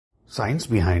Science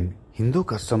behind Hindu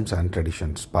customs and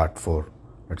traditions, part 4.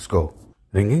 Let's go.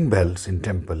 Ringing bells in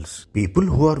temples. People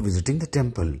who are visiting the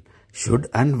temple should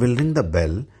and will ring the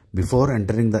bell before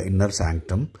entering the inner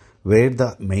sanctum where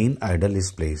the main idol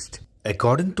is placed.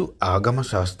 According to Agama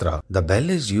Shastra, the bell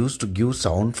is used to give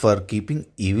sound for keeping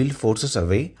evil forces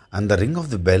away, and the ring of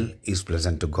the bell is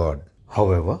pleasant to God.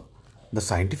 However, the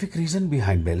scientific reason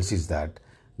behind bells is that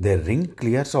their ring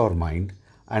clears our mind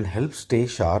and helps stay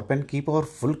sharp and keep our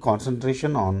full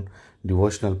concentration on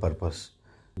devotional purpose.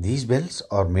 These bells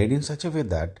are made in such a way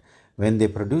that when they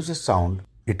produce a sound,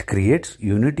 it creates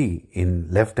unity in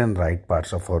left and right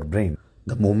parts of our brain.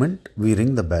 The moment we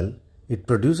ring the bell, it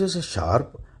produces a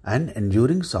sharp and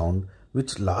enduring sound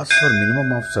which lasts for a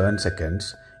minimum of 7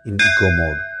 seconds in echo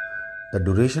mode. The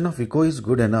duration of echo is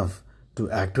good enough to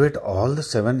activate all the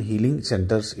 7 healing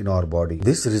centers in our body.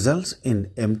 This results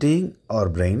in emptying our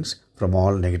brains from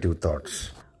all negative thoughts.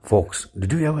 Folks,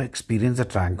 did you ever experience the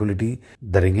tranquility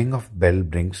the ringing of bell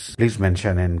brings? Please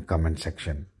mention in comment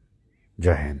section.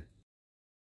 Jai Hind.